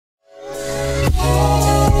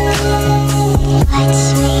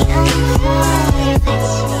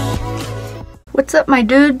What's up, my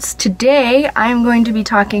dudes? Today I'm going to be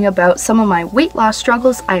talking about some of my weight loss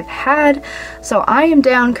struggles I've had. So I am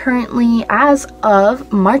down currently, as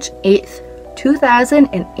of March 8th,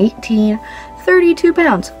 2018, 32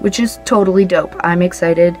 pounds, which is totally dope. I'm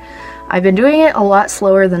excited. I've been doing it a lot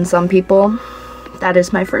slower than some people. That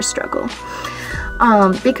is my first struggle.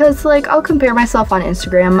 Because like I'll compare myself on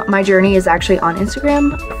Instagram. My journey is actually on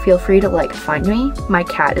Instagram. Feel free to like find me. My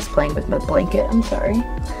cat is playing with my blanket. I'm sorry.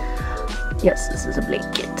 Yes, this is a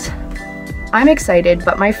blanket. I'm excited,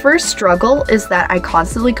 but my first struggle is that I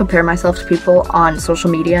constantly compare myself to people on social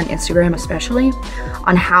media and Instagram especially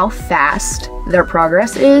on how fast their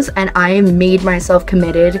progress is, and I made myself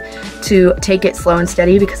committed to take it slow and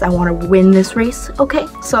steady because I want to win this race, okay?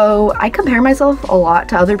 So I compare myself a lot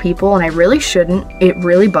to other people and I really shouldn't. It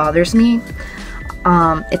really bothers me.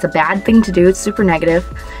 It's a bad thing to do. It's super negative.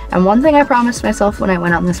 And one thing I promised myself when I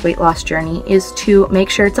went on this weight loss journey is to make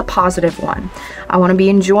sure it's a positive one. I want to be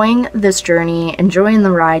enjoying this journey, enjoying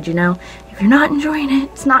the ride, you know? If you're not enjoying it,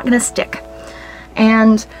 it's not gonna stick.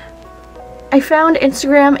 And I found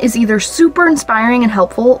Instagram is either super inspiring and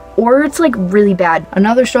helpful or it's like really bad.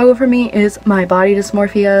 Another struggle for me is my body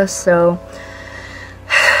dysmorphia. So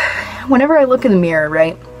whenever I look in the mirror,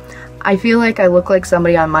 right, I feel like I look like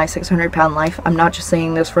somebody on My 600-Pound Life. I'm not just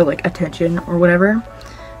saying this for like attention or whatever.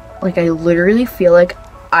 Like I literally feel like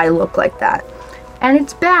I look like that. And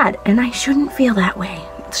it's bad and I shouldn't feel that way.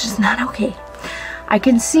 It's just not okay. I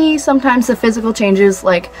can see sometimes the physical changes,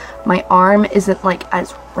 like my arm isn't like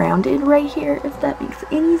as rounded right here, if that makes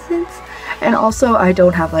any sense. And also I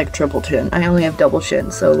don't have like triple chin. I only have double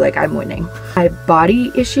chin, so like I'm winning. My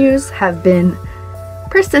body issues have been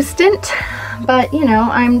persistent, but you know,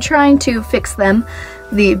 I'm trying to fix them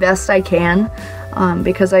the best I can.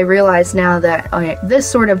 Because I realize now that this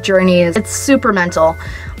sort of journey it's super mental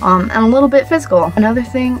and a little bit physical. Another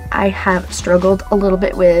thing I have struggled a little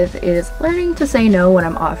bit with is learning to say no when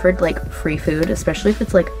I'm offered like free food, especially if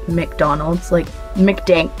it's like McDonald's. Like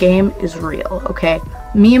McDank game is real, okay?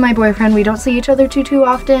 Me and my boyfriend, we don't see each other too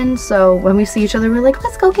often, so when we see each other we're like,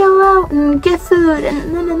 let's go out and get food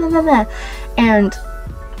and and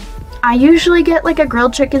I usually get like a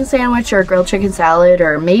grilled chicken sandwich or a grilled chicken salad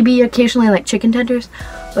or maybe occasionally like chicken tenders,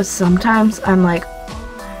 but sometimes I'm like,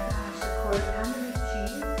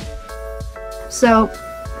 so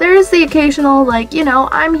there's the occasional like, you know,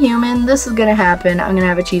 I'm human, this is gonna happen, I'm gonna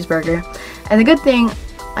have a cheeseburger. And the good thing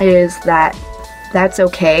is that that's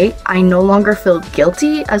okay. I no longer feel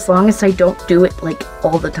guilty as long as I don't do it like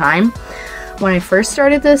all the time. When I first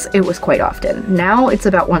started this, it was quite often. Now it's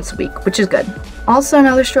about once a week, which is good. Also,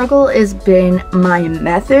 another struggle has been my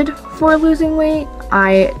method for losing weight.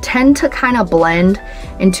 I tend to kind of blend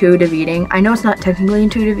intuitive eating. I know it's not technically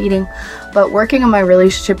intuitive eating, but working on my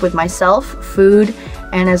relationship with myself, food,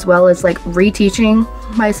 and as well as like reteaching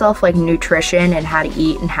myself like nutrition and how to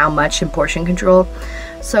eat and how much and portion control.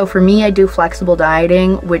 So for me, I do flexible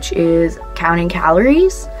dieting, which is counting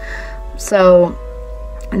calories. So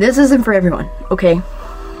this isn't for everyone, okay?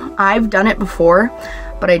 I've done it before,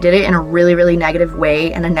 but I did it in a really negative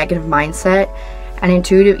way and a negative mindset. And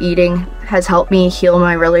intuitive eating has helped me heal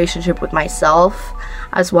my relationship with myself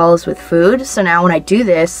as well as with food. So now when I do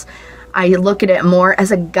this, I look at it more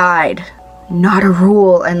as a guide, not a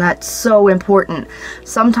rule, and that's so important.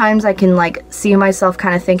 Sometimes I can like see myself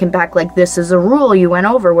kind of thinking back like, this is a rule you went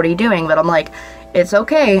over, what are you doing? But I'm like, it's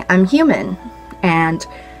okay, I'm human. And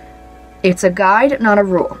it's a guide, not a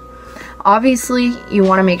rule. Obviously, you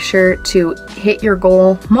want to make sure to hit your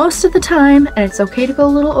goal most of the time, and it's okay to go a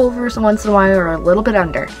little over once in a while or a little bit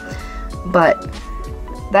under. But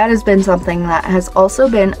that has been something that has also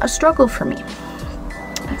been a struggle for me.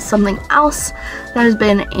 Something else that has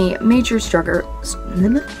been a major struggle.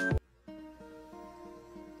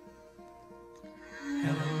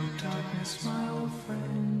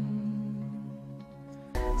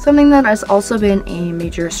 Something that has also been a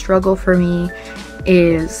major struggle for me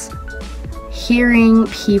is hearing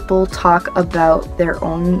people talk about their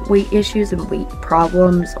own weight issues and weight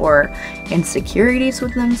problems or insecurities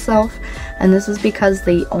with themselves. And this is because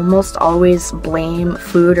they almost always blame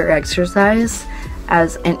food or exercise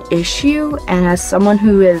as an issue. And as someone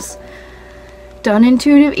who has done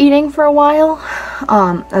intuitive eating for a while,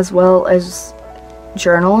 as well as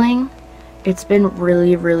journaling, it's been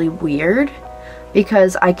really weird.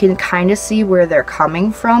 Because I can kind of see where they're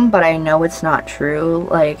coming from, but I know it's not true.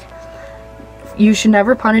 Like, you should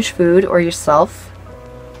never punish food or yourself.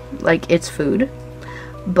 Like, it's food.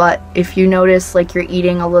 But if you notice like you're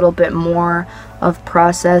eating a little bit more of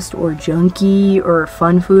processed or junky or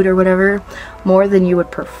fun food or whatever, more than you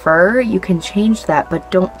would prefer, you can change that,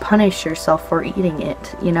 but don't punish yourself for eating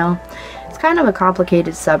it, you know? It's kind of a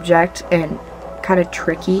complicated subject and kind of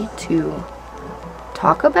tricky to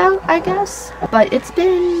talk about, I guess. But it's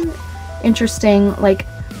been interesting. Like,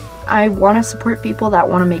 I want to support people that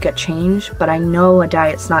want to make a change, but I know a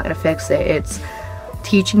diet's not going to fix it. It's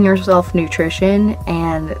teaching yourself nutrition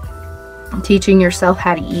and teaching yourself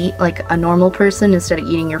how to eat like a normal person instead of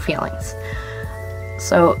eating your feelings.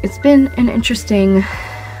 So it's been an interesting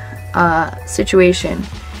situation,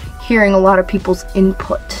 hearing a lot of people's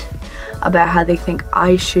input about how they think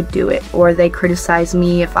I should do it, or they criticize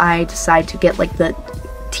me if I decide to get like the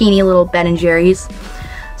teeny little Ben & Jerry's.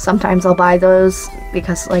 Sometimes I'll buy those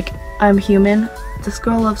because, like, I'm human. This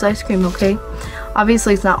girl loves ice cream, okay?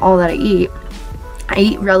 Obviously it's not all that I eat. I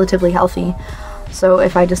eat relatively healthy. So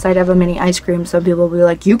if I decide to have a mini ice cream, some people will be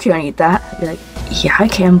like, you can't eat that. I'd be like, yeah, I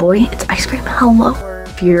can, boy. It's ice cream, hello. Or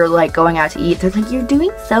if you're like going out to eat, they're like, you're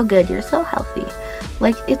doing so good, you're so healthy.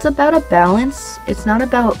 Like, it's about a balance. It's not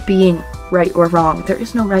about being right or wrong. There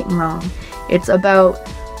is no right and wrong. It's about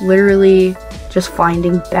literally just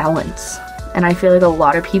finding balance. And I feel like a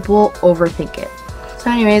lot of people overthink it. So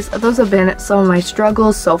anyways, those have been some of my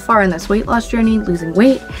struggles so far in this weight loss journey, losing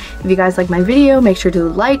weight. If you guys like my video, make sure to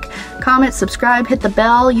like, comment, subscribe, hit the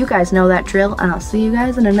bell. You guys know that drill, and I'll see you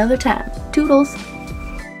guys in another time. Toodles!